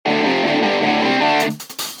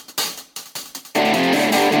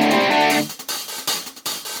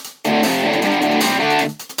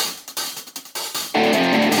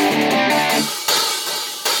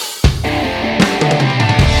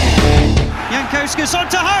Jankowskis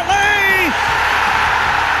onto Hartley!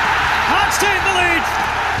 Hearts take the lead!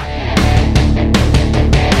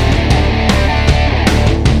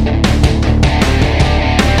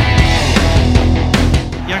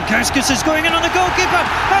 Jankowskis is going in on the goalkeeper.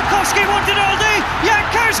 Malkowski wanted all day.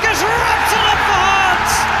 Jankowskis wraps it up for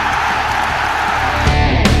Hearts!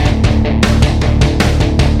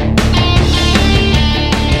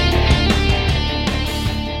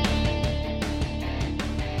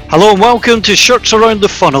 Hello and welcome to Shirts Around the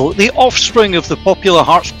Funnel, the offspring of the popular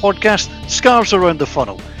Hearts podcast, Scarves Around the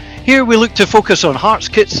Funnel. Here we look to focus on Hearts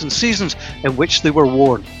kits and seasons in which they were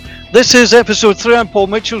worn. This is episode 3. I'm Paul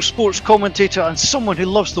Mitchell, sports commentator and someone who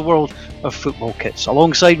loves the world of football kits.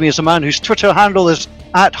 Alongside me is a man whose Twitter handle is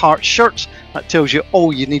 @HeartsShirts. That tells you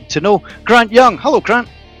all you need to know. Grant Young. Hello, Grant.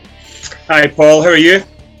 Hi, Paul. How are you?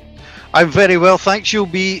 I'm very well, thanks.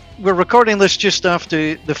 We're recording this just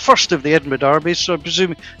after the first of the Edinburgh derbies, so I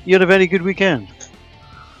presume you had a very good weekend.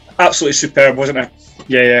 Absolutely superb, wasn't it?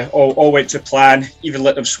 Yeah. All went to plan. Even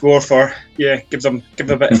let them score give them a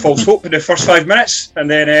bit of false hope in the first 5 minutes,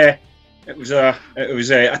 and then it was a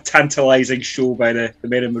tantalising show by the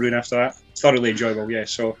men in maroon after that. Thoroughly enjoyable, yeah.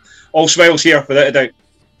 So all smiles here, without a doubt.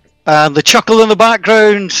 And the chuckle in the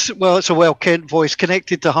background, well, it's a well-Kent voice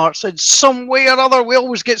connected to Hearts in some way or other. We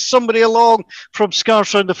always get somebody along from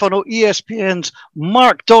Scarves Round the Funnel, ESPN's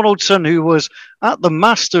Mark Donaldson, who was at the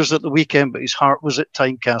Masters at the weekend, but his heart was at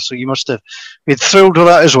Tynecastle. You must have been thrilled with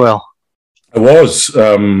that as well. I was.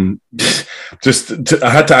 I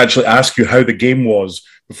had to actually ask you how the game was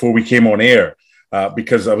before we came on air,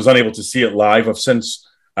 because I was unable to see it live. I've since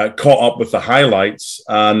caught up with the highlights,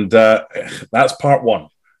 and that's part one.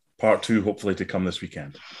 Part 2, hopefully, to come this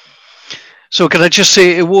weekend. So can I just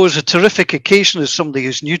say it was a terrific occasion as somebody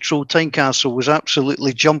who's neutral. Tynecastle was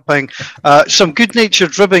absolutely jumping. Some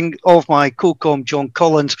good-natured ribbing of my co-com, John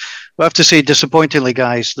Collins. But I have to say, disappointingly,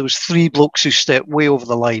 guys, there was 3 blokes who stepped way over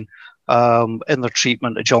the line in their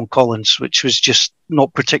treatment of John Collins, which was just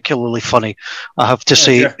not particularly funny. I have to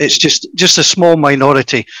say, yeah. It's just a small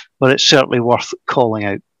minority, but it's certainly worth calling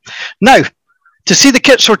out. Now, to see the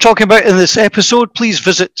kits we're talking about in this episode, please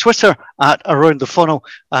visit Twitter @AroundTheFunnel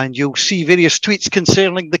and you'll see various tweets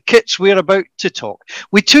concerning the kits we're about to talk.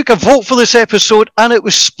 We took a vote for this episode and it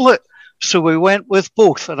was split, so we went with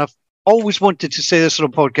both. And I've always wanted to say this on a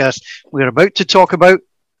podcast. We're about to talk about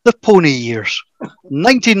the pony years,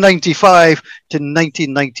 1995 to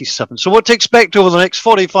 1997. So what to expect over the next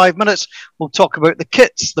 45 minutes, we'll talk about the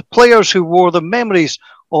kits, the players who wore the memories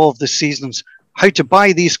of the seasons, how to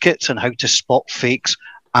buy these kits and how to spot fakes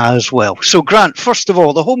as well. So Grant, first of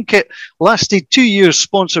all, the home kit lasted 2 years,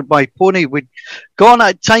 sponsored by Pony. We'd gone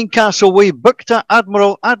at Tynecastle way, booked at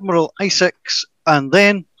Admiral Isaacs, and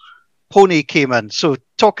then Pony came in. So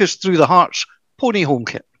talk us through the Hearts Pony home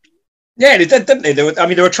kit. Yeah, they did, didn't they? They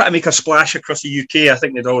were trying to make a splash across the UK. I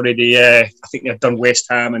think they'd already, they'd done West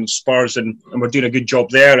Ham and Spurs and were doing a good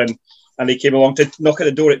job there. And they came along to knock at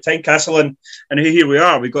the door at Tynecastle, and here we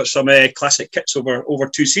are. We've got some classic kits over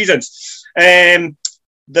 2 seasons. The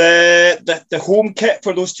home kit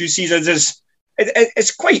for those 2 seasons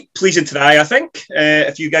it's quite pleasing to the eye, I think.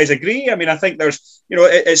 If you guys agree, I mean, I think there's,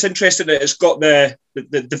 it's interesting that it's got the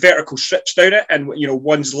vertical strips down it, and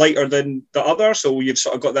one's lighter than the other, so you've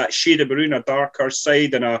sort of got that shade of maroon, a darker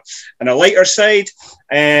side and a lighter side.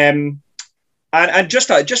 And just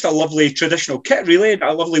a lovely traditional kit, really.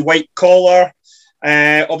 A lovely white collar.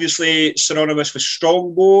 Obviously, synonymous with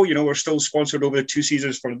Strongbow. We're still sponsored over the 2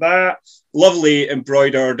 seasons for that. Lovely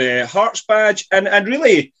embroidered Hearts badge. And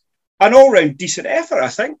really an all-round decent effort, I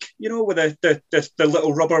think. With the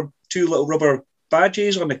little rubber, 2 little rubber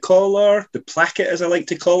badges on the collar. The placket, as I like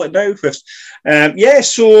to call it now.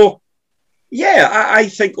 I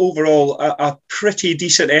think overall a pretty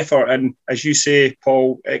decent effort, and as you say,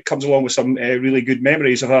 Paul, it comes along with some really good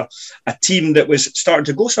memories of a team that was starting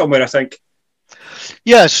to go somewhere, I think.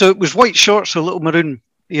 Yeah, so it was white shorts, a little maroon,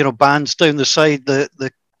 bands down the side.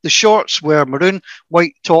 The shorts were maroon,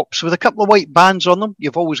 white tops with a couple of white bands on them.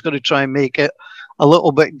 You've always got to try and make it a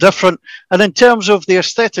little bit different. And in terms of the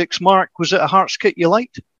aesthetics, Mark, was it a Hearts kit you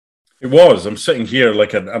liked? It was. I'm sitting here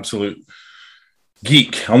like an absolute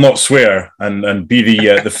geek, I'll not swear, and be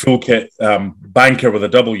the full kit banker with a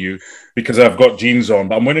W, because I've got jeans on,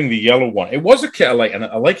 but I'm wearing the yellow one. It was a kit I like, and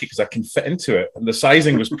I like it because I can fit into it, and the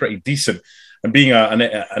sizing was pretty decent. And being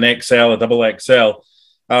an XL, a double XL,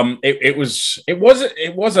 it was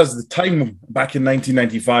as the time back in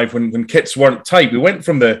 1995 when kits weren't tight. We went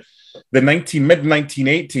from the mid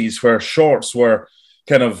 1980s where shorts were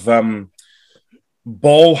kind of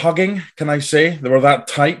ball hugging, can I say? They were that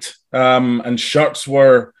tight, and shirts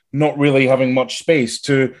were not really having much space,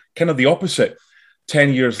 to kind of the opposite.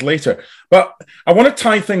 10 years later. But I want to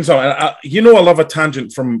tie things up. I love a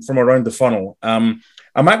tangent from around the funnel. I'm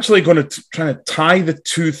actually going to try to tie the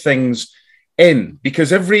two things in,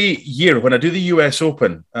 because every year when I do the US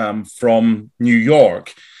Open from New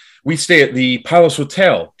York, we stay at the Palace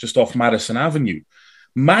Hotel just off Madison Avenue.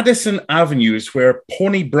 Madison Avenue is where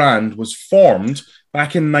Pony brand was formed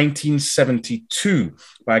back in 1972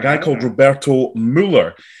 by a guy called Roberto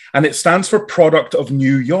Muller, and it stands for Product of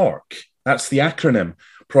New York. That's the acronym,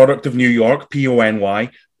 Product of New York,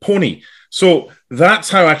 P-O-N-Y, Pony. So that's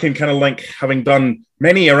how I can kind of link, having done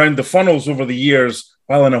many around the funnels over the years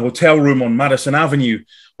while in a hotel room on Madison Avenue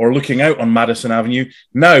or looking out on Madison Avenue.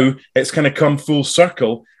 Now it's kind of come full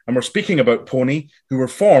circle, and we're speaking about Pony, who were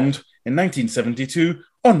formed in 1972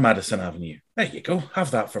 on Madison Avenue. There you go. Have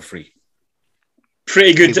that for free.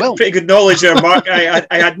 Pretty good knowledge there, Mark. I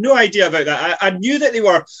had no idea about that. I knew that they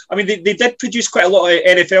were. I mean, they did produce quite a lot of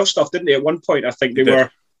NFL stuff, didn't they? At one point, I think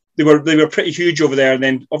they were pretty huge over there, and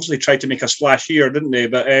then obviously tried to make a splash here, didn't they?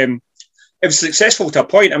 But it was successful to a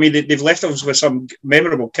point. I mean, they've left us with some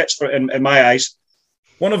memorable kits in my eyes.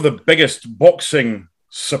 One of the biggest boxing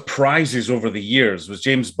surprises over the years was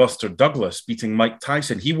James Buster Douglas beating Mike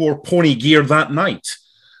Tyson. He wore Pony gear that night,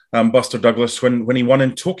 Buster Douglas, when he won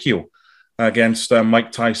in Tokyo against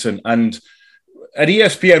Mike Tyson. And at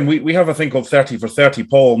ESPN, we have a thing called 30 for 30.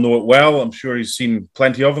 Paul will know it well. I'm sure he's seen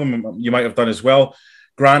plenty of them. You might have done as well.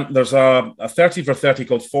 Grant, there's a 30 for 30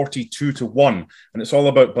 called 42 to 1, and it's all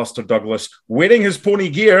about Buster Douglas wearing his Pony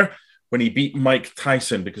gear when he beat Mike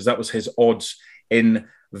Tyson, because that was his odds in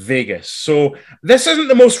Vegas. So this isn't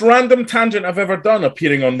the most random tangent I've ever done,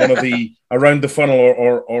 appearing on one of the Around the Funnel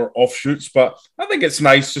or offshoots, but I think it's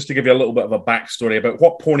nice just to give you a little bit of a backstory about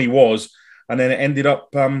what Pony was, and then it ended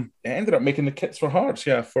up making the kits for Hearts,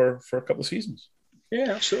 for a couple of seasons.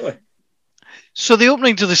 Yeah, absolutely. So the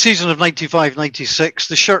opening to the season of 95-96,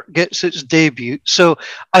 the shirt gets its debut. So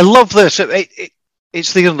I love this.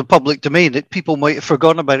 It's there in the public domain. People might have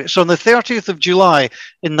forgotten about it. So on the 30th of July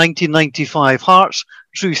in 1995, Hearts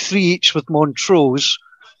drew 3 each with Montrose.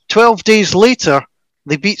 12 days later,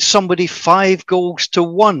 they beat somebody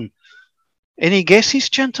 5-1. Any guesses,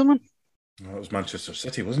 gentlemen? Well, it was Manchester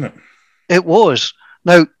City, wasn't it? It was.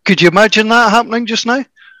 Now, could you imagine that happening just now?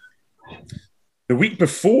 The week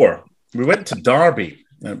before, we went to Derby.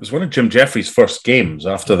 It was one of Jim Jeffries' first games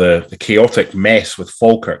after the chaotic mess with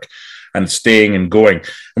Falkirk and staying and going.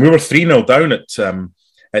 And we were 3-0 down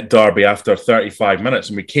at Derby after 35 minutes,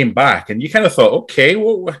 and we came back, and you kind of thought, okay,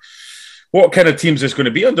 well, what kind of team is this going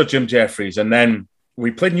to be under Jim Jeffries? And then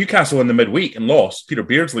we played Newcastle in the midweek and lost. Peter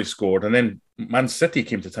Beardsley scored, and then Man City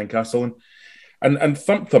came to Tynecastle and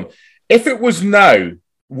thumped them. If it was now,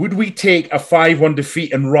 would we take a 5-1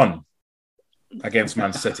 defeat and run against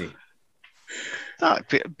Man City?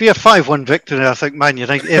 That'd be a 5-1 victory. I think Man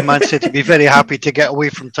City would be very happy to get away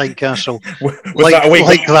from Tynecastle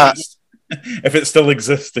like that. If it still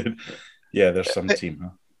existed. Yeah, there's some team. Huh?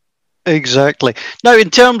 Exactly. Now, in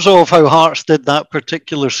terms of how Hearts did that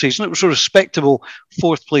particular season, it was a respectable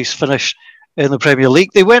 4th place finish in the Premier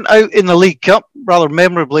League. They went out in the League Cup rather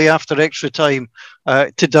memorably after extra time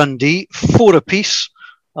to Dundee, 4 apiece.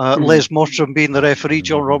 Les Mottram being the referee,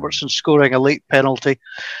 John Robertson scoring a late penalty.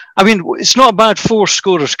 I mean, it's not a bad 4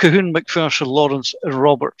 scorers, Cahoon, McPherson, Lawrence and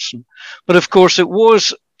Robertson. But of course, it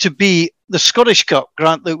was to be the Scottish Cup,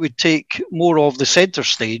 Grant, that would take more of the centre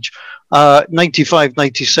stage.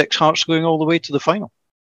 95-96, Hearts going all the way to the final.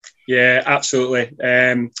 Yeah, absolutely.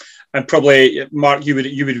 And probably, Mark, you would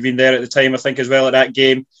have been there at the time, I think, as well, at that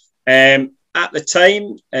game. At the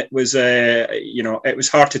time, it was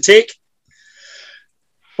hard to take.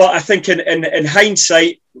 But I think in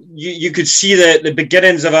hindsight, you could see the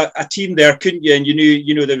beginnings of a team there, couldn't you? And you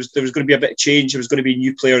knew there was going to be a bit of change. There was going to be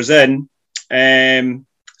new players in.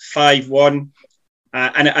 5-1,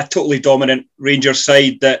 and a totally dominant Rangers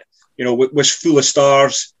side that was full of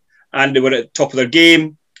stars, and they were at the top of their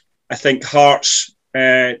game. I think Hearts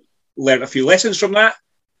learned a few lessons from that,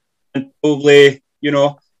 and probably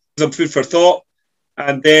some food for thought.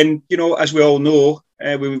 And then as we all know,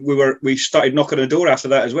 we started knocking on the door after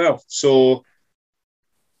that as well. So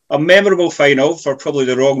a memorable final for probably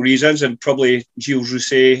the wrong reasons, and probably Gilles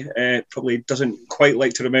Rousset probably doesn't quite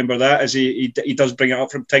like to remember that, as he does bring it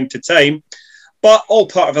up from time to time. But all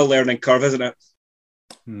part of a learning curve, isn't it?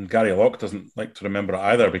 Gary Locke doesn't like to remember it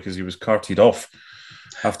either, because he was carted off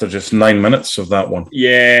after just 9 minutes of that one.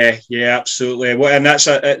 Yeah, absolutely. Well, and that's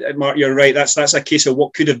Mark, you're right. That's a case of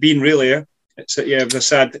what could have been, really. It was a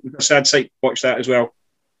sad sight to watch that as well.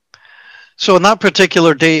 So on that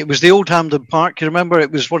particular day, it was the Old Hampden Park. You remember,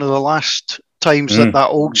 it was one of the last times that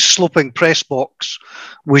old sloping press box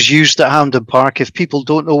was used at Hampden Park. If people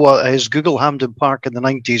don't know what it is, Google Hampden Park in the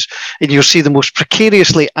 90s and you'll see the most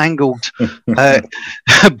precariously angled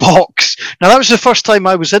box. Now, that was the first time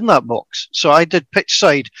I was in that box. So I did pitch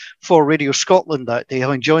side for Radio Scotland that day.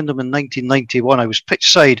 Having joined them in 1991, I was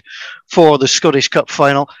pitch side for the Scottish Cup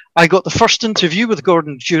final. I got the first interview with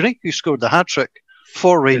Gordon Durie, who scored the hat-trick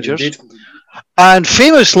for Rangers. Indeed. And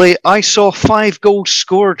famously, I saw 5 goals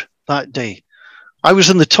scored that day. I was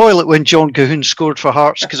in the toilet when John Cahoon scored for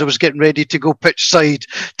Hearts because I was getting ready to go pitch side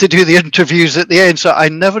to do the interviews at the end. So I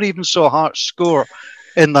never even saw Hearts score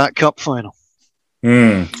in that cup final.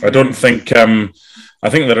 I don't think... I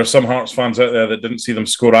think there are some Hearts fans out there that didn't see them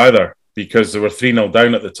score either because they were 3-0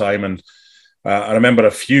 down at the time. And I remember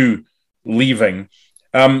a few leaving.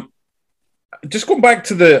 Just going back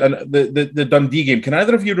to the Dundee game, can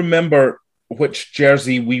either of you remember which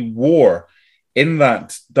jersey we wore in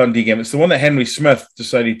that Dundee game? It's the one that Henry Smith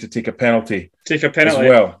decided to take a penalty. As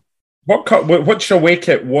well. Which away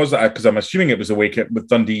kit was that? Because I'm assuming it was away kit with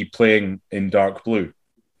Dundee playing in dark blue.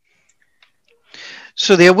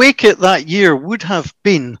 So the away kit that year would have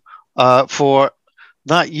been for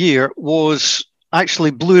that year was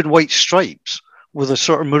actually blue and white stripes with a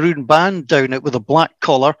sort of maroon band down it with a black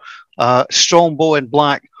collar, Strongbow in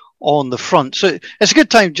black on the front. So it's a good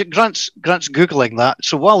time. Grant's Googling that.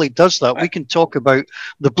 So while he does that, we can talk about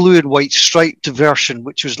the blue and white striped version,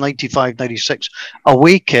 which was 95-96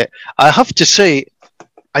 away kit. I have to say,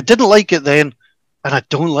 I didn't like it then, and I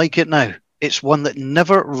don't like it now. It's one that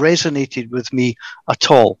never resonated with me at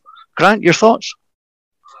all. Grant, your thoughts?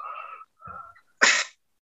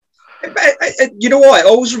 You know what? It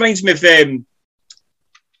always reminds me of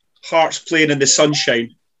Hearts playing in the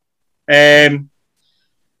sunshine.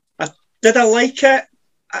 Did I like it?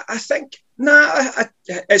 I think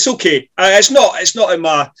it's okay. It's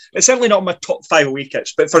certainly not in my top 5 away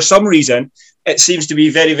kits. But for some reason, it seems to be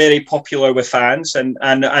very, very popular with fans, and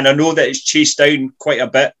I know that it's chased down quite a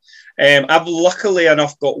bit. I've luckily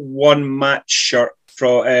enough got one match shirt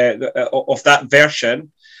of that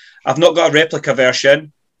version. I've not got a replica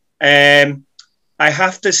version. I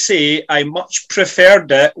have to say I much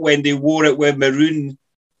preferred it when they wore it with maroon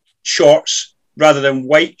shorts rather than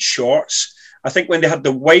white shorts. I think when they had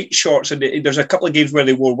the white shorts, and there's a couple of games where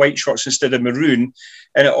they wore white shorts instead of maroon,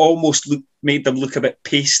 and it almost made them look a bit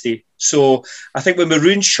pasty. So I think with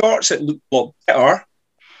maroon shorts, it looked a lot better.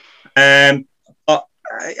 But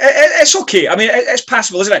it's okay. I mean, it's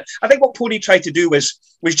passable, isn't it? I think what Pony tried to do was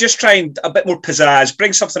just trying a bit more pizzazz,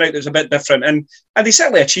 bring something out that's a bit different, and they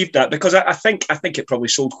certainly achieved that because I think it probably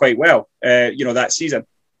sold quite well, that season.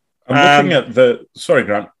 I'm looking at sorry,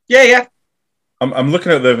 Grant. Yeah. I'm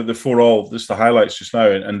looking at the 4-all, just the highlights just now,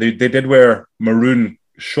 and they did wear maroon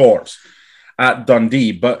shorts at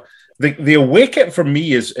Dundee, but the away kit for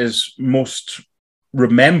me is most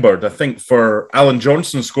remembered, I think, for Alan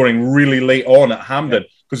Johnson scoring really late on at Hampden,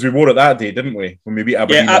 because we wore it that day, didn't we? When we beat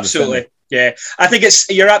Aberdeen. Yeah, absolutely. Yeah, I think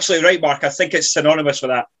you're absolutely right, Mark. I think it's synonymous with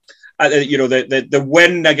that. The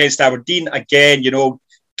win against Aberdeen again,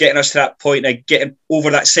 getting us to that point and getting over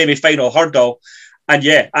that semi-final hurdle. And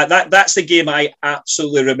yeah, that's the game I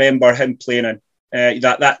absolutely remember him playing in.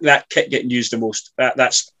 That kit getting used the most.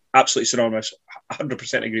 That's absolutely synonymous.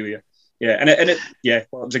 100% agree with you. Yeah,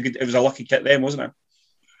 it was a lucky kit then, wasn't it?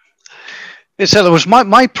 It was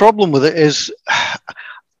my problem with it is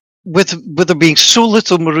with there being so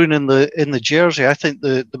little maroon in the jersey. I think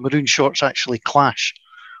the maroon shorts actually clash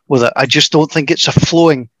with it. I just don't think it's a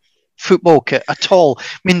flowing football kit at all. I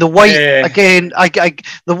mean, the white again.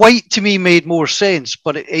 The white to me made more sense,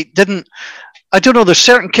 but it didn't. I don't know. There's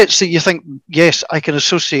certain kits that you think, yes, I can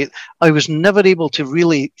associate. I was never able to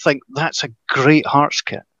really think that's a great Hearts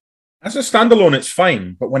kit. As a standalone, it's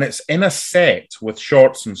fine, but when it's in a set with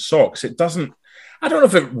shorts and socks, it doesn't. I don't know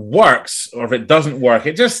if it works or if it doesn't work.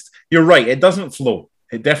 You're right. It doesn't flow.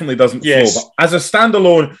 It definitely doesn't flow. But as a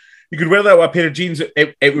standalone, you could wear that with a pair of jeans.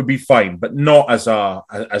 It would be fine, but not as a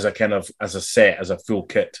set, as a full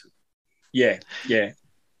kit. Yeah.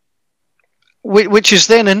 Which is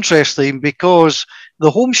then interesting because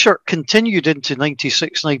the home shirt continued into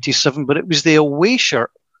 96, 97, but it was the away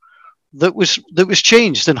shirt that was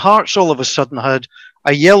changed. And Hearts all of a sudden had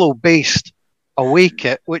a yellow-based away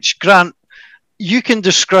kit, which, Grant, you can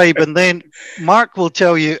describe, and then Mark will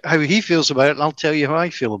tell you how he feels about it, and I'll tell you how I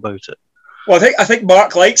feel about it. Well, I think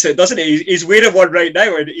Mark likes it, doesn't he? He's wearing one right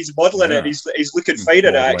now, and he's modelling it. He's looking fine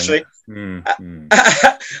in it, actually.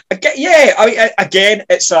 Again,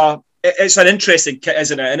 it's an interesting kit,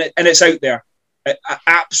 isn't it? And it's out there,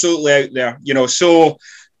 absolutely out there. So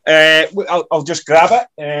I'll just grab it.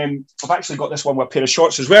 I've actually got this one with a pair of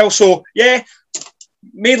shorts as well. So, yeah,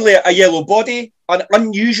 mainly a yellow body, an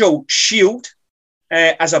unusual shield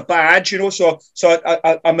as a badge, so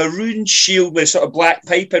a maroon shield with sort of black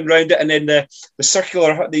piping around it, and then the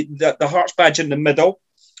circular, the Hearts badge in the middle.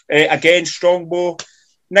 Again, Strongbow,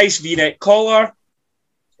 nice V-neck collar,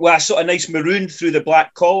 with a sort of nice maroon through the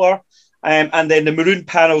black collar, and then the maroon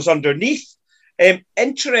panels underneath.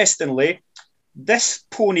 Interestingly, this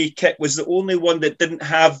pony kit was the only one that didn't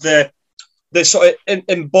have the sort of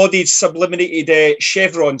embodied sublimated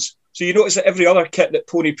chevrons. So you notice that every other kit that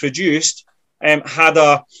Pony produced had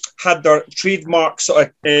their trademark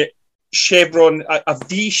sort of chevron, a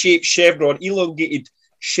V-shaped chevron, elongated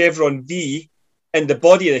chevron V in the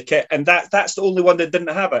body of the kit, and that's the only one that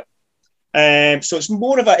didn't have it. So it's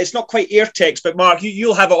more of it's not quite Airtex, but Mark,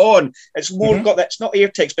 you'll have it on. It's more got that. It's not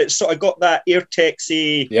Airtex, but it's sort of got that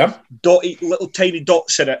Airtex-y dotty, little tiny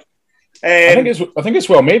dots in it. I think it's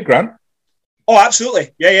well made, Grant. Oh,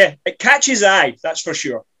 absolutely, yeah. It catches the eye, that's for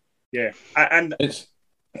sure. Yeah, and it's.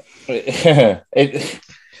 I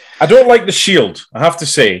don't like the shield, I have to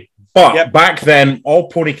say, but back then, all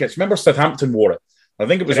pony kits. Remember, Southampton wore it. I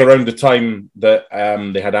think it was around the time that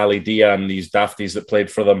they had Ali Dia and these dafties that played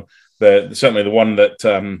for them. Certainly the one that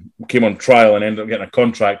came on trial and ended up getting a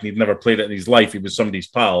contract, and he'd never played it in his life. He was somebody's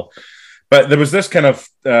pal. But there was this kind of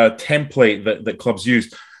template that clubs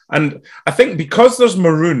used. And I think because there's a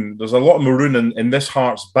lot of maroon in this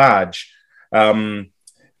Hearts badge,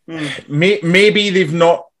 maybe they've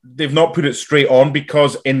not put it straight on,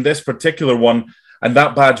 because in this particular one, and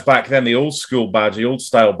that badge back then, the old school badge, the old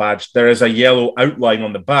style badge, there is a yellow outline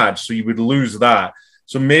on the badge, so you would lose that.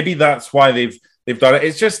 So maybe that's why they've done it.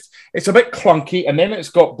 It's a bit clunky, and then it's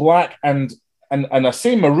got black and I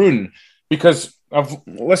say maroon because I've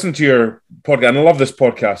listened to your podcast, and I love this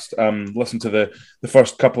podcast. Listened to the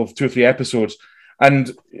first couple of 2 or 3 episodes,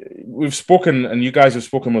 and we've spoken, and you guys have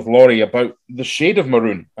spoken with Laurie about the shade of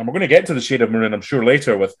maroon, and we're going to get to the shade of maroon, I'm sure,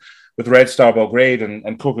 later with Red Star Belgrade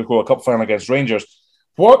and Coca-Cola Cup final against Rangers.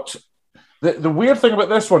 What the weird thing about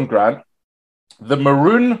this one, Grant, the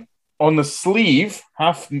maroon on the sleeve,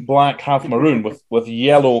 half black, half maroon, with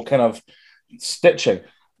yellow kind of stitching.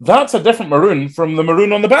 That's a different maroon from the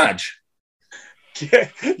maroon on the badge. Yeah,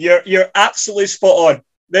 you're absolutely spot on.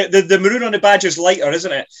 The maroon on the badge is lighter,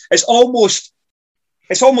 isn't it? It's almost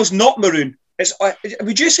not maroon.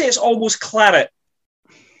 Would you say it's almost claret?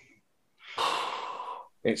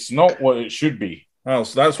 It's not what it should be.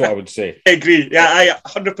 That's what I would say. I agree. Yeah, I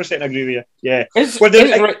 100% agree with you. Yeah. Is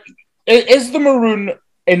the maroon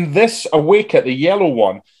in this away kit, the yellow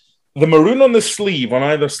one, the maroon on the sleeve, on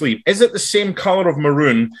either sleeve, is it the same colour of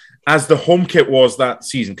maroon as the home kit was that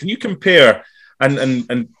season? Can you compare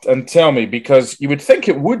and tell me? Because you would think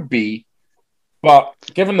it would be, but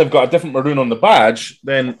given they've got a different maroon on the badge,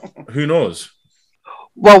 then who knows?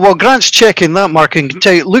 Well, while Grant's checking that, Mark, I can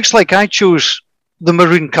tell you, it looks like I chose the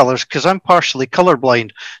maroon colours because I'm partially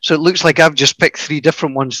colourblind. So it looks like I've just picked 3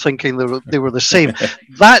 different ones thinking they were the same.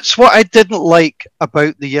 That's what I didn't like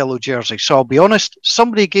about the yellow jersey. So I'll be honest,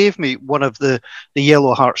 somebody gave me one of the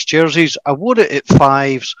Yellow Hearts jerseys. I wore it at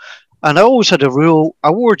 5s, and I always had a rule.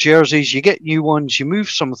 I wore jerseys, you get new ones, you move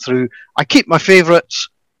some through. I keep my favourites,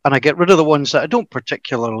 and I get rid of the ones that I don't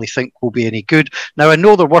particularly think will be any good. Now, I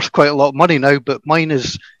know they're worth quite a lot of money now, but mine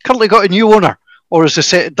has currently got a new owner, or as a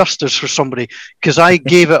set of dusters for somebody, because I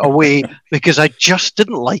gave it away because I just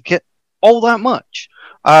didn't like it all that much.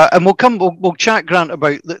 And we'll chat, Grant,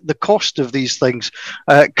 about the cost of these things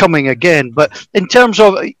coming again. But in terms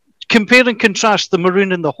of compare and contrast the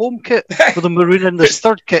maroon in the home kit with the maroon in this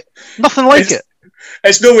third kit, nothing like it.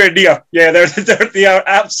 It's nowhere near. Yeah, they are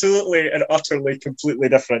absolutely and utterly completely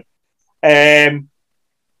different. I'm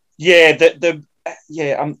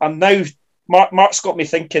now. Mark's got me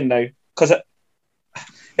thinking now, because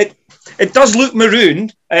it does look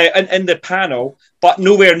maroon in the panel, but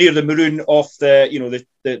nowhere near the maroon of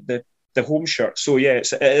the home shirt. So yeah,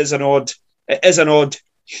 it is an odd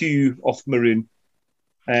hue of maroon,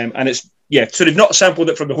 and it's So they've not sampled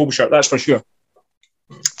it from the home shirt, that's for sure.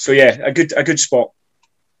 So yeah, a good spot.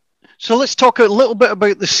 So let's talk a little bit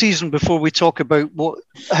about the season before we talk about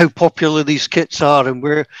how popular these kits are and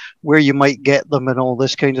where you might get them and all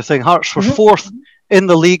this kind of thing. Hearts were 4th in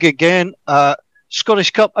the league again.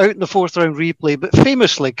 Scottish Cup out in the 4th round replay, but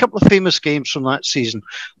famously, a couple of famous games from that season.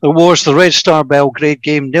 There was the Red Star Belgrade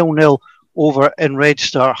game, 0-0 over in Red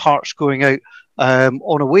Star, Hearts going out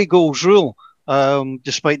on away goals rule.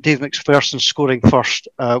 Despite Dave McPherson scoring first,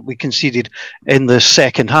 we conceded in the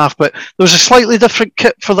second half. But there was a slightly different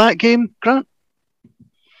kit for that game, Grant?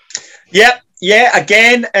 Yeah.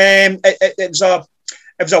 Again,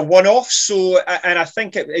 it was a one-off. So, and I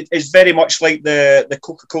think it is very much like the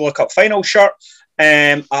Coca-Cola Cup final shirt.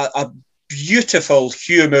 A beautiful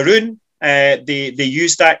hue maroon. They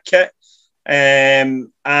used that kit, and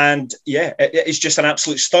yeah, it's just an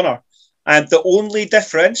absolute stunner. And the only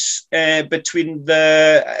difference between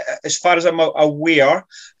as far as I'm aware,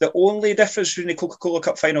 the only difference between the Coca-Cola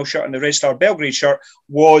Cup final shirt and the Red Star Belgrade shirt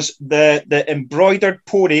was the embroidered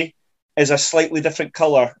pony is a slightly different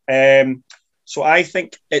colour. So I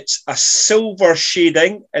think it's a silver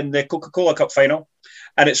shading in the Coca-Cola Cup final,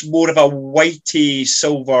 and it's more of a whitey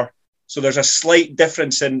silver. So there's a slight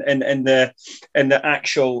difference in the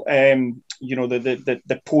actual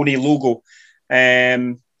the pony logo.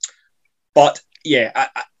 But yeah,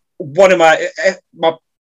 one of my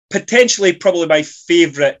potentially probably my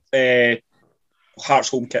favourite Hearts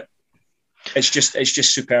home kit. It's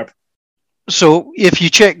just superb. So if you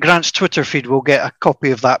check Grant's Twitter feed, we'll get a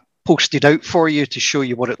copy of that posted out for you to show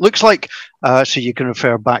you what it looks like. So you can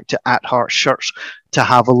refer back to @Hearts Shirts to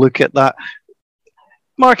have a look at that.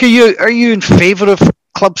 Mark, are you in favour of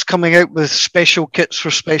clubs coming out with special kits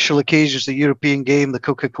for special occasions, the European game, the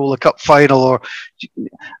Coca-Cola Cup final? Or,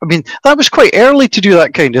 I mean, that was quite early to do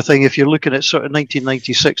that kind of thing if you're looking at sort of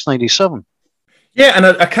 1996, 97. Yeah, and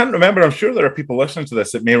I can't remember. I'm sure there are people listening to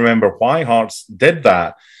this that may remember why Hearts did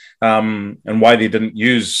that and why they didn't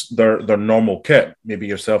use their normal kit. Maybe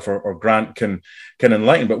yourself or Grant can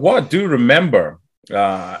enlighten. But what I do remember,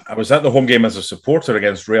 I was at the home game as a supporter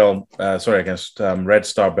against Red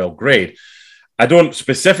Star Belgrade. I don't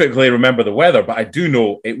specifically remember the weather, but I do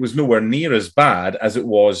know it was nowhere near as bad as it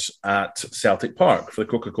was at Celtic Park for the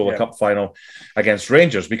Coca-Cola Cup final against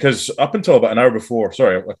Rangers, because up until about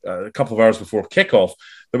a couple of hours before kickoff,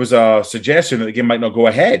 there was a suggestion that the game might not go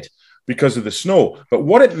ahead because of the snow. But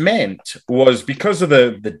what it meant was because of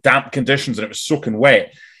the damp conditions and it was soaking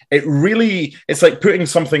wet, it's like putting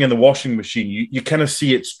something in the washing machine. You kind of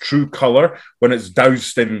see its true colour when it's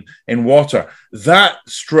doused in water. That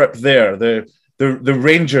strip there, the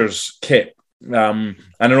Rangers kit, and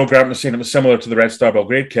I know Grant was saying it was similar to the Red Star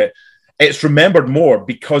Belgrade kit, it's remembered more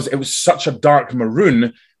because it was such a dark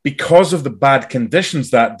maroon because of the bad conditions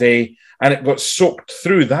that day, and it got soaked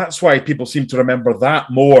through. That's why people seem to remember that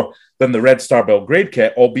more than the Red Star Belgrade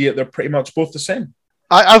kit, albeit they're pretty much both the same.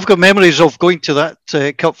 I've got memories of going to that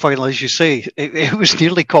cup final, as you say. It was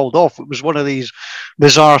nearly called off. It was one of these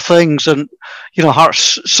bizarre things. And,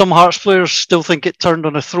 some Hearts players still think it turned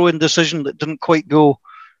on a throw-in decision that didn't quite go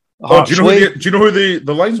Hearts' way. Do you know who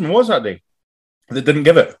the linesman was that day that didn't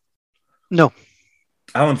give it? No.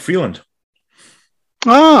 Alan Freeland.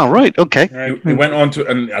 Ah, right. Okay. He went on to,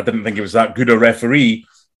 and I didn't think he was that good a referee.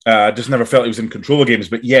 I just never felt he was in control of games.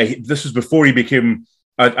 But yeah, this was before he became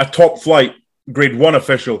a top flight Grade 1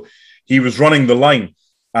 official. He was running the line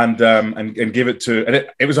and gave it to, and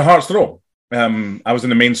it was a Hearts throw. I was in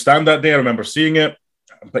the main stand that day. I remember seeing it,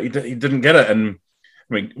 but he didn't get it. And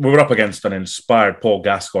I mean, we were up against an inspired Paul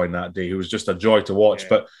Gascoigne that day. It was just a joy to watch. Yeah.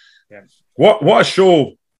 But what a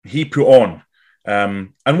show he put on,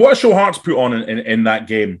 and what a show Hearts put on in that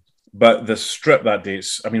game. But the strip that day,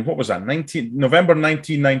 what was that? November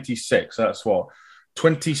 1996. That's what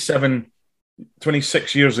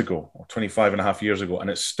 26 years ago, or 25 and a half years ago, and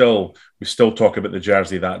we still talk about the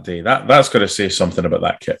jersey that day. That's got to say something about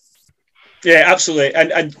that kit. Yeah, absolutely.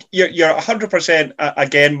 And you're 100%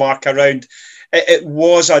 again, Mark, around it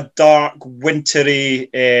was a dark, wintry,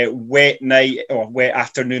 wet night, or wet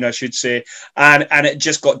afternoon, I should say, and it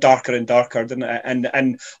just got darker and darker, didn't it?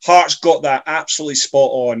 And Hearts got that absolutely spot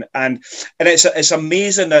on, and it's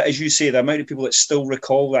amazing that, as you say, the amount of people that still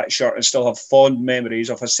recall that shirt and still have fond memories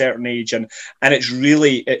of a certain age, and it's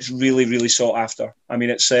really sought after. I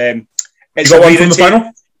mean, it's you got one from the final?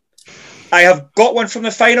 I have got one from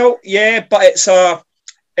the final, yeah, but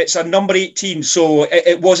it's a number 18, so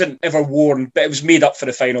it wasn't ever worn, but it was made up for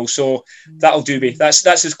the final, so that'll do me. That's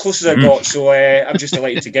as close as I got, so I'm just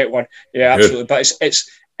delighted to get one. Yeah, absolutely. But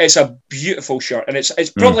it's a beautiful shirt, and it's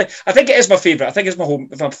probably I think it is my favourite. I think it's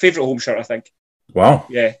my favourite home shirt, I think. Wow.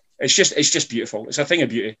 Yeah. It's just beautiful. It's a thing of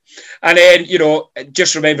beauty. And then,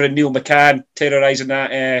 just remembering Neil McCann terrorising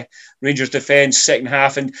that Rangers defence second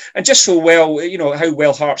half, and just so well, how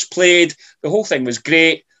well Hearts played. The whole thing was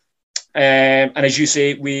great. And as you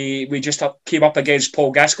say, we just came up against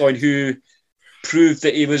Paul Gascoigne, who proved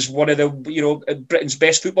that he was one of the Britain's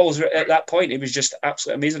best footballers at that point. He was just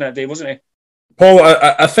absolutely amazing that day, wasn't he? Paul,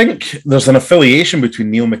 I think there's an affiliation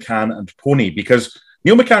between Neil McCann and Pony, because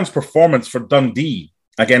Neil McCann's performance for Dundee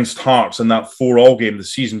against Hearts in that 4-4 game the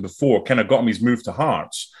season before kind of got him his move to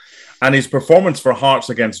Hearts, and his performance for Hearts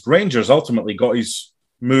against Rangers ultimately got his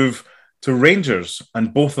move to Rangers,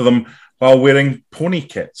 and both of them while wearing pony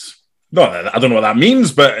kits. No, I don't know what that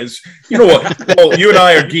means, but it's, you know what? Well, you and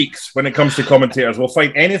I are geeks when it comes to commentators. We'll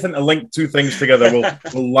find anything to link two things together.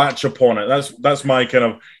 We'll latch upon it. That's my kind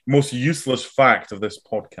of most useless fact of this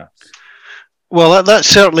podcast. Well, that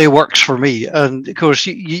certainly works for me. And of course,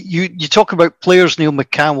 you talk about players, Neil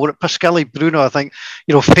McCann, or Pascali Bruno, I think,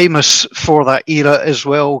 famous for that era as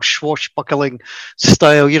well, swashbuckling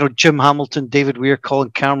style, Jim Hamilton, David Weir,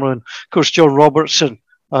 Colin Cameron, of course, John Robertson,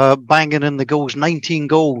 banging in the goals, 19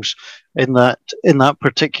 goals in that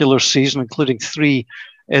particular season, including 3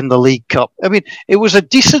 in the League Cup. I mean, it was a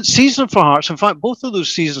decent season for Hearts. In fact, both of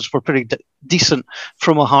those seasons were pretty decent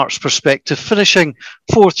from a Hearts perspective, finishing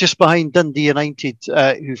 4th just behind Dundee United,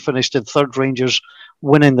 who finished in 3rd, Rangers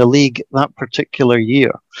winning the league that particular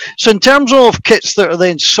year. So in terms of kits that are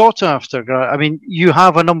then sought after, I mean, you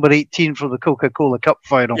have a number 18 for the Coca-Cola Cup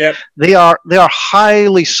final. Yep. They are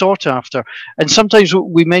highly sought after. And sometimes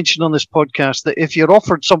we mention on this podcast that if you're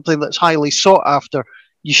offered something that's highly sought after,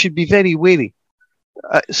 you should be very wary.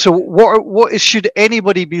 So what should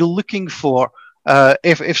anybody be looking for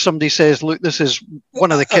if somebody says, look, this is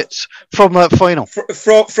one of the kits from that final?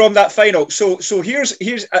 From that final. So here's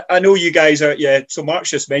I know you guys are, so Mark's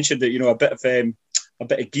just mentioned that, a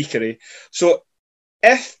bit of geekery. So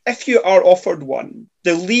if you are offered one,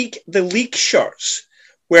 the league shirts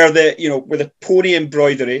where the pony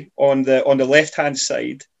embroidery on the left hand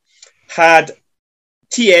side had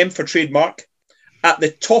TM for trademark at the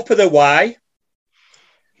top of the Y.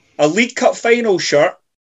 A League Cup final shirt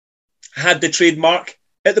had the trademark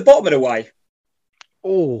at the bottom of the Y.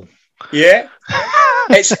 Oh, yeah.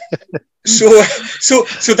 It's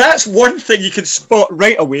so that's one thing you can spot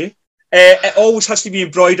right away. It always has to be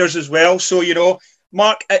embroidered as well. So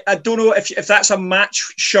Mark, I don't know if that's a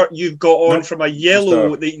match shirt you've got on from a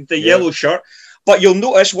yellow, the yellow shirt. But you'll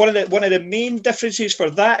notice one of the main differences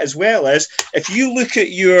for that as well is if you look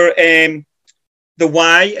at your the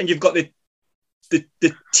Y and you've got the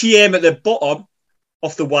TM at the bottom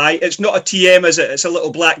of the Y, it's not a TM, is it? It's a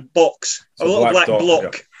little black box, a little black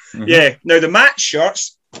block. Yeah. Mm-hmm. Yeah. Now the match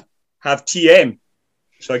shirts have TM.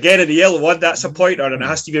 So again, in the yellow one, that's a pointer, and it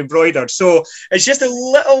has to be embroidered. So it's just a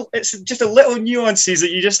little nuances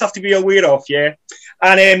that you just have to be aware of. Yeah,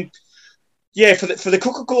 and for the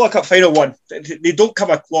Coca-Cola Cup final one, they don't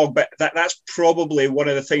come along, but that's probably one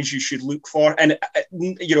of the things you should look for. And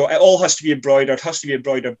it all has to be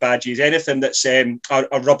embroidered badges. Anything that's a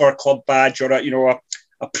rubber club badge or a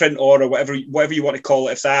print or whatever you want to call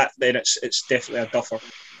it. If that, then it's definitely a duffer.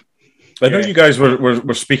 I know you guys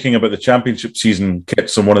were speaking about the championship season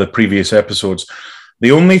kits on one of the previous episodes.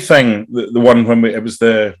 The only thing, the one when it was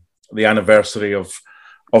the anniversary of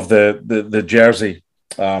the jersey.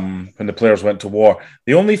 When the players went to war.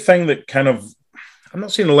 The only thing that I'm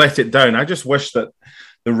not saying to let it down, I just wish that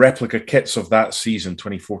the replica kits of that season,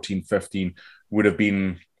 2014-15, would have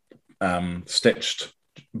been stitched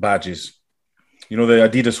badges. The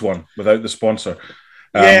Adidas one without the sponsor.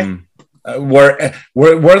 Were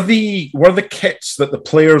the kits that the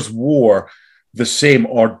players wore the same,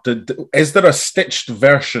 or is there a stitched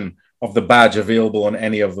version of the badge available on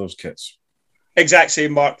any of those kits? Exact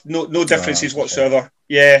same, Mark. No differences whatsoever.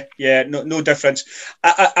 Yeah, no difference.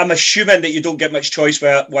 I'm assuming that you don't get much choice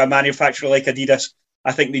with a manufacturer like Adidas.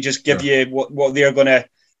 I think they just give you what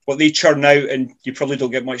they churn out, and you probably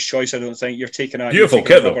don't get much choice. I don't think you're taking a beautiful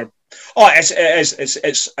kit though. Oh, it's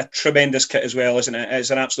a tremendous kit as well, isn't it? It's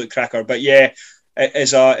an absolute cracker. But yeah,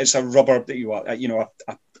 it's a rubber, a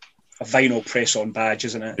vinyl press-on badge,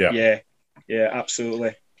 isn't it? Yeah,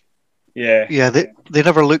 absolutely. Yeah, they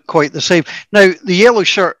never look quite the same. Now, the yellow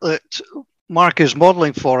shirt that Mark is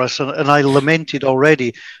modelling for us, and I lamented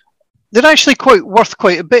already, they're actually worth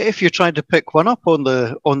quite a bit if you're trying to pick one up on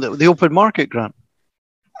the open market, Grant.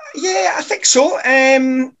 Yeah, I think so.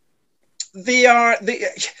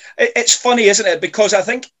 It's funny, isn't it? Because I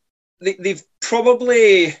think they've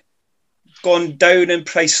probably gone down in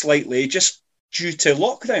price slightly, just due to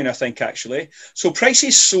lockdown, I think, actually. So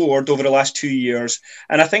prices soared over the last 2 years,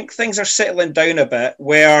 and I think things are settling down a bit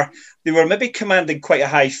where they were maybe commanding quite a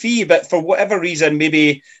high fee, but for whatever reason,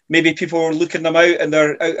 maybe people were looking them out and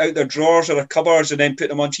they're out their drawers or their cupboards and then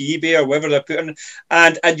putting them onto eBay or wherever they're putting,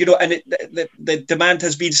 the demand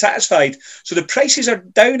has been satisfied. So the prices are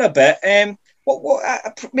down a bit.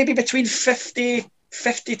 Maybe between 50 to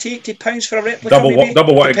 £80 for a replica.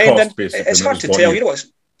 Double what it costs, basically. It's hard to tell.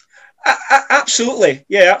 Absolutely,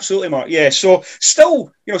 Mark. Yeah, so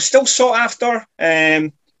still sought after,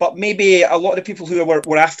 but maybe a lot of the people who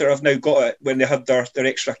were after have now got it when they had their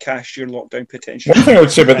extra cash during lockdown potentially. One thing I would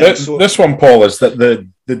say about this one, Paul, is that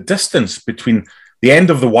the distance between the end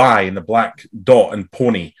of the Y and the black dot and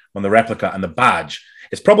pony on the replica and the badge,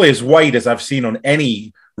 it's probably as wide as I've seen on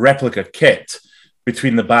any replica kit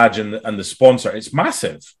between the badge and the sponsor. It's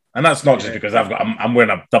massive. And that's not just because I'm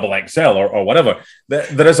wearing a double XL or whatever.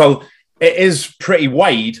 It is pretty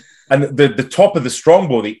wide. And the top of the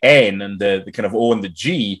Strongbow, the N and the kind of O and the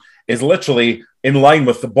G, is literally in line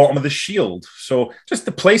with the bottom of the shield. So just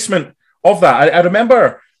the placement of that. I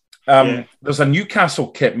remember there's a Newcastle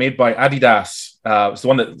kit made by Adidas. It's the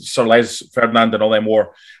one that Sir Les Ferdinand and all them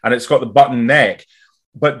wore. And it's got the button neck.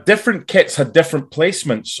 But different kits had different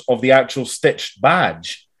placements of the actual stitched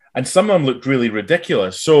badge. And some of them looked really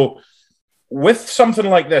ridiculous. So with something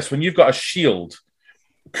like this, when you've got a shield,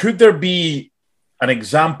 could there be an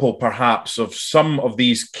example, perhaps, of some of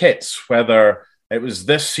these kits, whether it was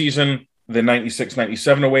this season, the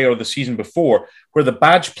 96-97 away, or the season before, where the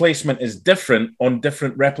badge placement is different on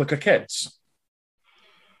different replica kits?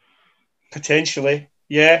 Potentially,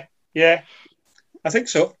 yeah. I think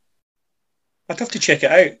so. I'd have to check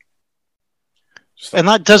it out. And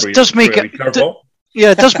that does make it...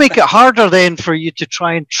 it does make it harder then for you to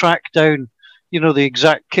try and track down the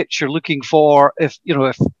exact kits you're looking for,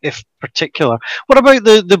 if particular. What about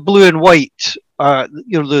the blue and white?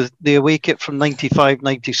 The away kit from 95,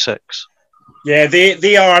 96. Yeah,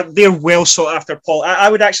 they're well sought after, Paul. I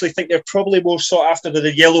would actually think they're probably more sought after than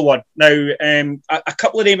the yellow one. Now, a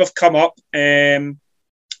couple of them have come up in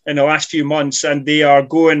the last few months, and they are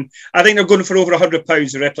going. I think they're going for over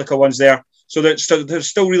 £100. The replica ones there, so they're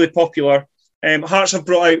still really popular. Hearts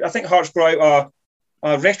brought out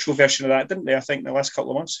a retro version of that, didn't they? I think in the last couple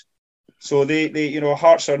of months. So they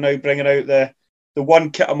Hearts are now bringing out the one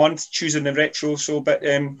kit a month, choosing the retro. So, but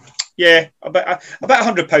about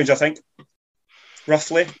 £100, I think,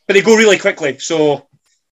 roughly. But they go really quickly, so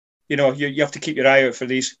you have to keep your eye out for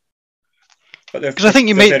these. But they're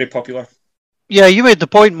very popular. Yeah, you made the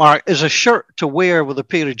point, Mark. Is a shirt to wear with a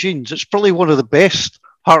pair of jeans. It's probably one of the best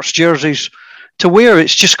Hearts jerseys to wear.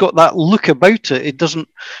 It's just got that look about it. It doesn't.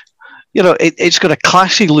 It's got a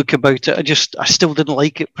classy look about it. I still didn't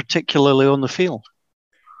like it, particularly on the field.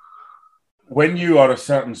 When you are a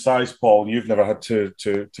certain size, Paul, you've never had to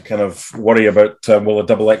kind of worry about will a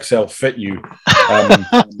double XL fit you,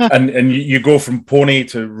 and you go from Pony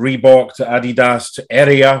to Reebok to Adidas to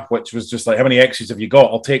Area, which was just like, how many X's have you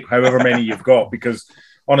got? I'll take however many you've got, because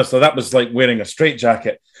honestly, that was like wearing a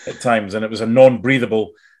straitjacket at times, and it was a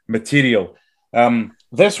non-breathable material.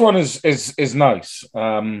 This one is nice.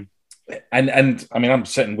 And I mean, I'm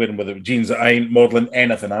sitting wearing with jeans that I ain't modelling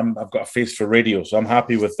anything. I've got a face for radio, so I'm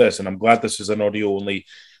happy with this, and I'm glad this is an audio-only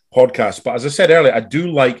podcast. But as I said earlier, I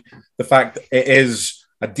do like the fact that it is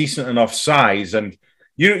a decent enough size. And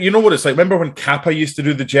you know what it's like. Remember when Kappa used to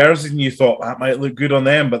do the jerseys, and you thought that might look good on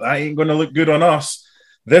them, but that ain't going to look good on us.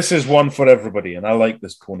 This is one for everybody, and I like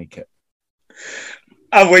this Pony kit.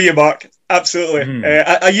 I'm with you, Mark. Absolutely.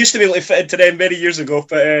 I used to be able to fit into them many years ago,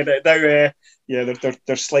 but now. Yeah, they're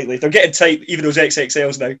getting tight, even those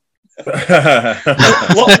XXLs now.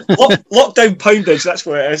 Lockdown poundage, that's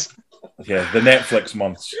what it is. Yeah, the Netflix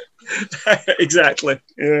months. Exactly.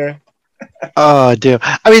 Yeah. Oh dear.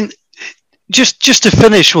 I mean, just to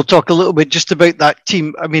finish, we'll talk a little bit just about that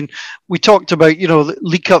team. I mean, we talked about the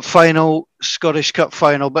League Cup final, Scottish Cup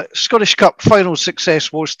final, but Scottish Cup final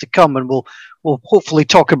success was to come, and we'll hopefully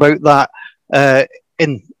talk about that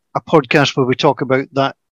in a podcast where we talk about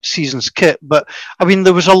that season's kit. But I mean,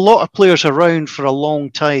 there was a lot of players around for a long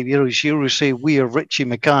time. As you say, Weir, Richie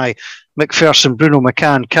Mackay, McPherson, Bruno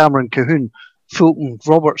McCann, Cameron Cahoon, Fulton,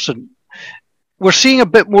 Robertson. We're seeing a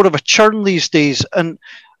bit more of a churn these days, and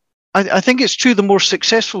I think it's true the more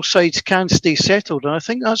successful sides can stay settled, and I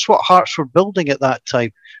think that's what Hearts were building at that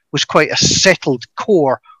time, was quite a settled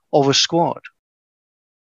core of a squad.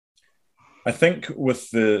 I think with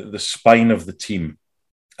the spine of the team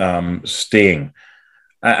staying,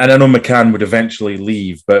 and I know McCann would eventually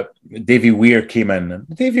leave, but Davy Weir came in. And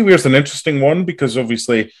Davy Weir's an interesting one because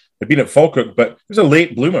obviously they'd been at Falkirk, but he was a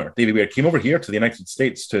late bloomer. Davy Weir came over here to the United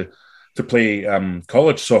States to play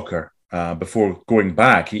college soccer before going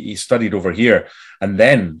back. He studied over here and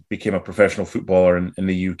then became a professional footballer in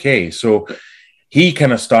the UK. So he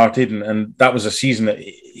kind of started, and that was a season that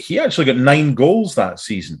he actually got 9 goals that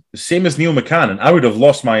season, the same as Neil McCann. And I would have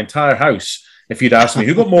lost my entire house if you'd asked me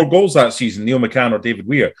who got more goals that season, Neil McCann or David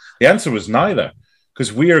Weir. The answer was neither,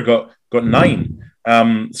 because Weir got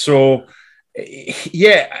 9. So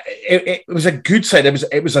yeah, it was a good side.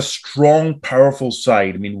 It was a strong, powerful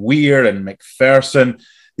side. I mean, Weir and McPherson,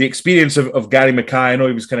 the experience of Gary Mackay. I know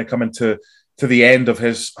he was kind of coming to the end of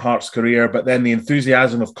his Hearts career, but then the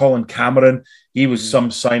enthusiasm of Colin Cameron, he was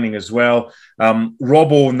some signing as well.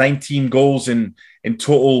 Robbo, 19 goals in in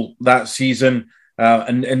total that season.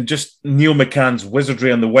 And just Neil McCann's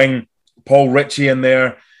wizardry on the wing, Paul Ritchie in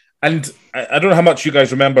there. And I don't know how much you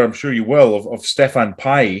guys remember, I'm sure you will, of Stéphane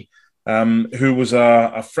Paille, who was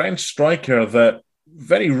a French striker that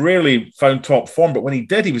very rarely found top form, but when he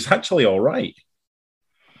did, he was actually all right.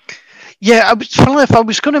 Yeah, I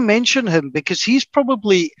was going to mention him because he's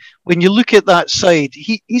probably, when you look at that side,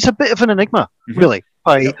 he's a bit of an enigma, really.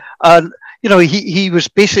 Yep. And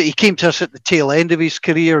he came to us at the tail end of his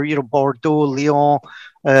career. Bordeaux, Lyon,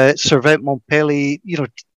 Servette, Montpellier,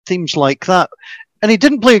 teams like that, and he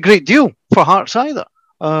didn't play a great deal for Hearts either.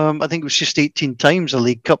 I think it was just 18 times a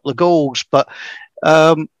league, couple of goals, but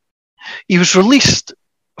he was released.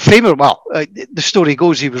 The story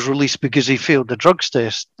goes he was released because he failed the drugs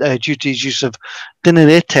test due to his use of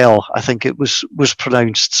Dineretel, I think it was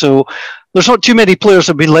pronounced. So there's not too many players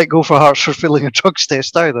that have been let go for Hearts for failing a drugs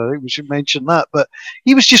test either. I think we should mention that. But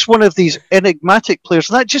he was just one of these enigmatic players.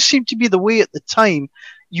 And that just seemed to be the way at the time.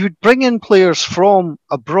 You would bring in players from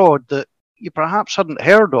abroad that you perhaps hadn't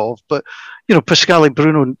heard of. But, Pasquale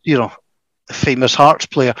Bruno, the famous Hearts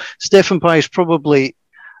player. Stéphane Paille is probably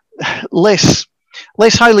less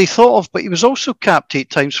highly thought of, but he was also capped 8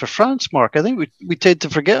 times for France, Mark. I think we tend to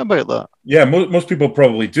forget about that. Yeah, most people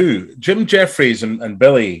probably do. Jim Jeffries and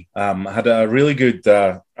Billy had a really good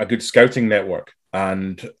scouting network,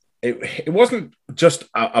 and it wasn't just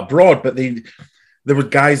abroad, but there were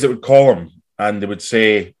guys that would call him and they would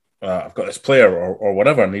say, I've got this player or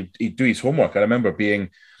whatever, and he'd do his homework. I remember being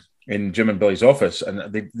in Jim and Billy's office,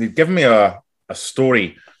 and they'd given me a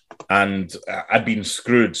story, and I'd been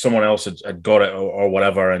screwed. Someone else had got it or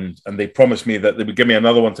whatever, and they promised me that they would give me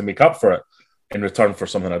another one to make up for it in return for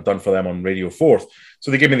something I'd done for them on Radio 4th.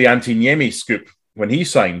 So they gave me the Antti Niemi scoop when he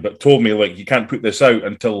signed, but told me, you can't put this out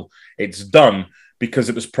until it's done, because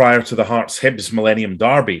it was prior to the Hearts-Hibs Millennium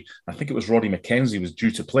Derby. I think it was Roddy McKenzie was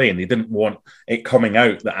due to play, and they didn't want it coming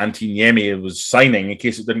out that Antti Niemi was signing in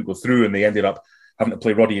case it didn't go through, and they ended up having to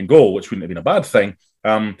play Roddy in goal, which wouldn't have been a bad thing.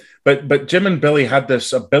 But Jim and Billy had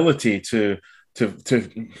this ability to I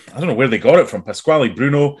don't know where they got it from. Pasquale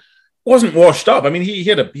Bruno wasn't washed up. I mean,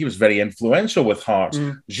 he was very influential with Hearts.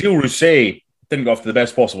 Gilles Rousset didn't go off to the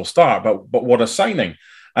best possible start, but what a signing!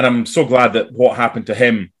 And I'm so glad that what happened to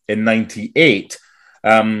him in '98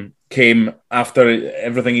 came after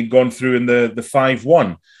everything he'd gone through in the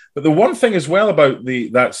 5-1. But the one thing as well about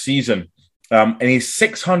that season, in his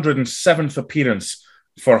 607th appearance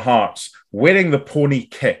for Hearts, wearing the pony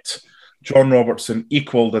kit, John Robertson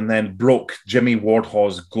equalled and then broke Jimmy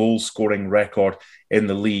Wardhaw's goal-scoring record in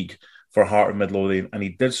the league for Heart of Midlothian, and he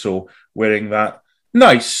did so wearing that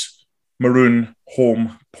nice maroon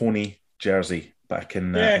home pony jersey back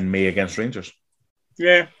in May against Rangers.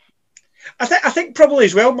 Yeah, I think probably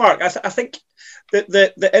as well, Mark. I think that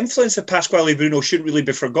the influence of Pasquale Bruno shouldn't really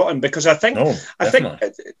be forgotten, because I think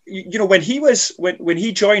when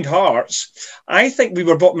he joined Hearts, I think we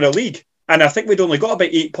were bottom of the league. And I think we'd only got about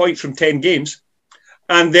 8 points from 10 games.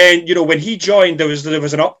 And then, when he joined, there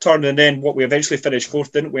was an upturn, and then we eventually finished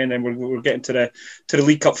fourth, didn't we? And then we were getting to the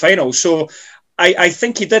League Cup final. So I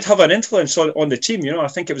think he did have an influence on the team. I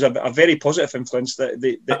think it was a very positive influence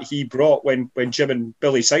that he brought when Jim and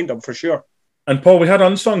Billy signed him, for sure. And Paul, we had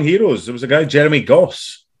unsung heroes. There was a guy, Jeremy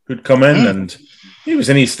Goss, who'd come in, and he was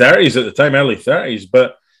in his 30s at the time, early 30s,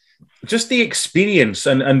 but just the experience,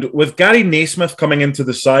 and with Gary Naismith coming into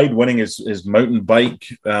the side, winning his mountain bike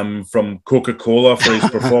from Coca-Cola for his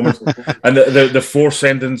performance, and the 4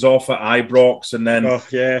 sendings off at Ibrox, and then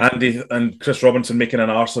Andy and Chris Robinson making an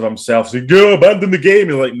arse of himself, saying, "Go, abandon the game."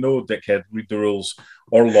 You're like, "No, dickhead, read the rules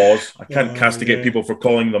or laws." I can't castigate people for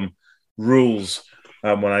calling them rules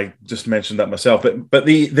when I just mentioned that myself. But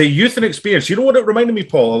the youth and experience, you know what it reminded me,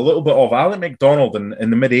 Paul, a little bit of Alec MacDonald in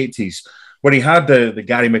the mid-'80s. Where he had the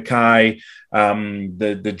Gary Mackay,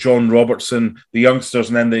 the John Robertson, the youngsters,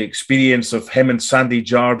 and then the experience of him and Sandy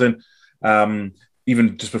Jardine,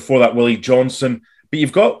 even just before that, Willie Johnson. But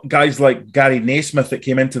you've got guys like Gary Naismith that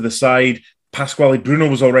came into the side. Pasquale Bruno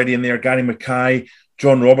was already in there, Gary Mackay,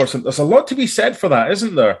 John Robertson. There's a lot to be said for that,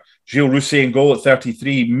 isn't there? Gilles Rousset in goal at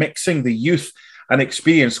 33, mixing the youth and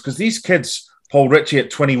experience, because these kids, Paul Ritchie at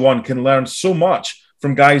 21, can learn so much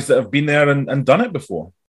from guys that have been there and done it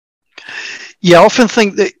before. Yeah, I often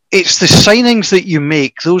think that it's the signings that you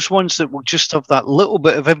make, those ones that will just have that little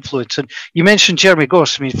bit of influence. And you mentioned Jeremy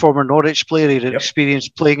Goss, former Norwich player, he had experience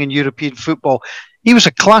playing in European football. He was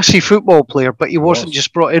a classy football player, but he wasn't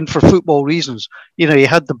just brought in for football reasons. He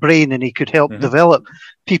had the brain and he could help develop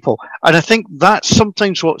people. And I think that's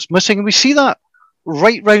sometimes what's missing. And we see that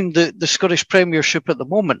right round the Scottish Premiership at the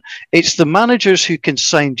moment. It's the managers who can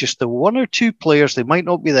sign just the one or two players. They might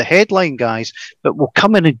not be the headline guys, but will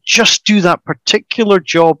come in and just do that particular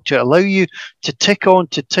job to allow you to tick on.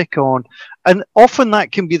 And often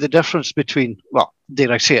that can be the difference between, well,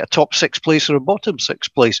 dare I say, a top 6 place or a bottom 6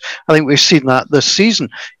 place. I think we've seen that this season.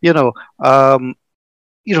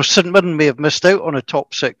 St Mirren may have missed out on a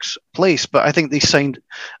top 6 place, but I think they signed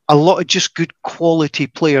a lot of just good quality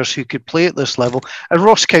players who could play at this level. And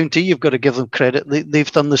Ross County, you've got to give them credit.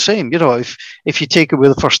 They've done the same. If you take away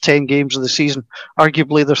the first 10 games of the season,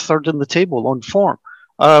 arguably they're third in the table on form.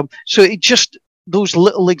 So it just, those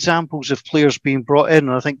little examples of players being brought in,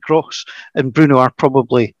 and I think Ross and Bruno are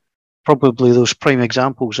probably those prime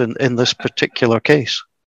examples in this particular case.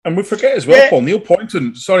 And we forget as well, Paul, Neil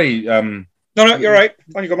Poynton, sorry... No, you're right.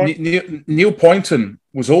 On you go, on. Neil Poynton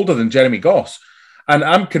was older than Jeremy Goss. And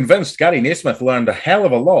I'm convinced Gary Naismith learned a hell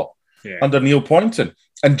of a lot under Neil Poynton.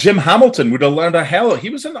 And Jim Hamilton would have learned a hell. He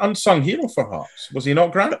was an unsung hero for Hearts. Was he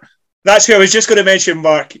not, Grant? That's who I was just going to mention,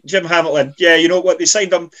 Mark. Jim Hamilton. Yeah, you know what? They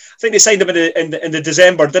signed him. I think they signed him in the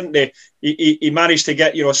December, didn't they? He managed to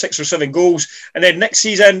get 6 or 7 goals, and then next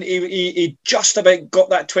season he just about got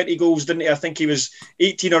that 20 goals, didn't he? I think he was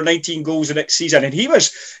 18 or 19 goals the next season, and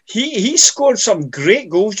he scored some great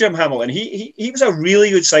goals. Jim Hamilton. He was a really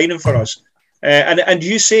good signing for us, and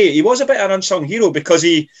you say he was a bit of an unsung hero because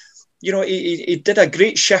he did a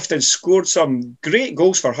great shift and scored some great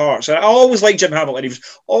goals for Hearts. And I always liked Jim Hamilton. He was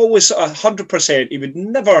always 100%. He would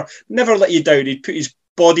never let you down. He'd put his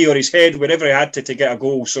body or his head wherever he had to get a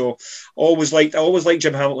goal. So I always liked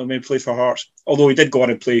Jim Hamilton when he played for Hearts. Although he did go on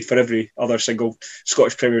and play for every other single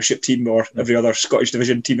Scottish Premiership team or every other Scottish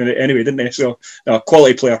Division team anyway, didn't he? So,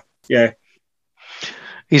 quality player. Yeah.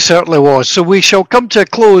 He certainly was. So we shall come to a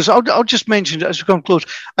close. I'll just mention as we come close.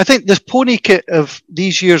 I think the pony kit of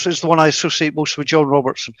these years is the one I associate most with John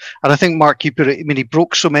Robertson. And I think Mark, you put it, I mean, he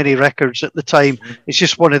broke so many records at the time. It's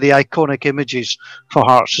just one of the iconic images for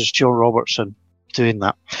Hearts is John Robertson doing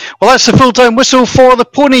that. Well, that's the full-time whistle for the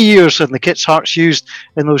pony years and the kits Hearts used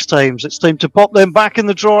in those times. It's time to pop them back in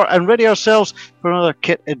the drawer and ready ourselves for another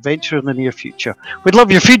kit adventure in the near future. We'd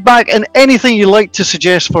love your feedback and anything you'd like to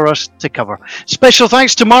suggest for us to cover. Special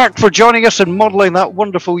thanks to Mark for joining us and modelling that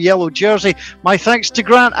wonderful yellow jersey. My thanks to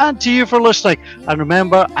Grant and to you for listening. And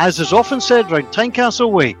remember, as is often said round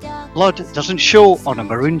Tynecastle Way, blood doesn't show on a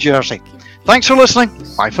maroon jersey. Thanks for listening.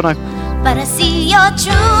 Bye for now. But I see your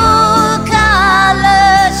true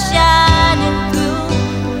colors shining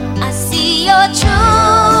through. I see your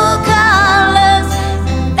true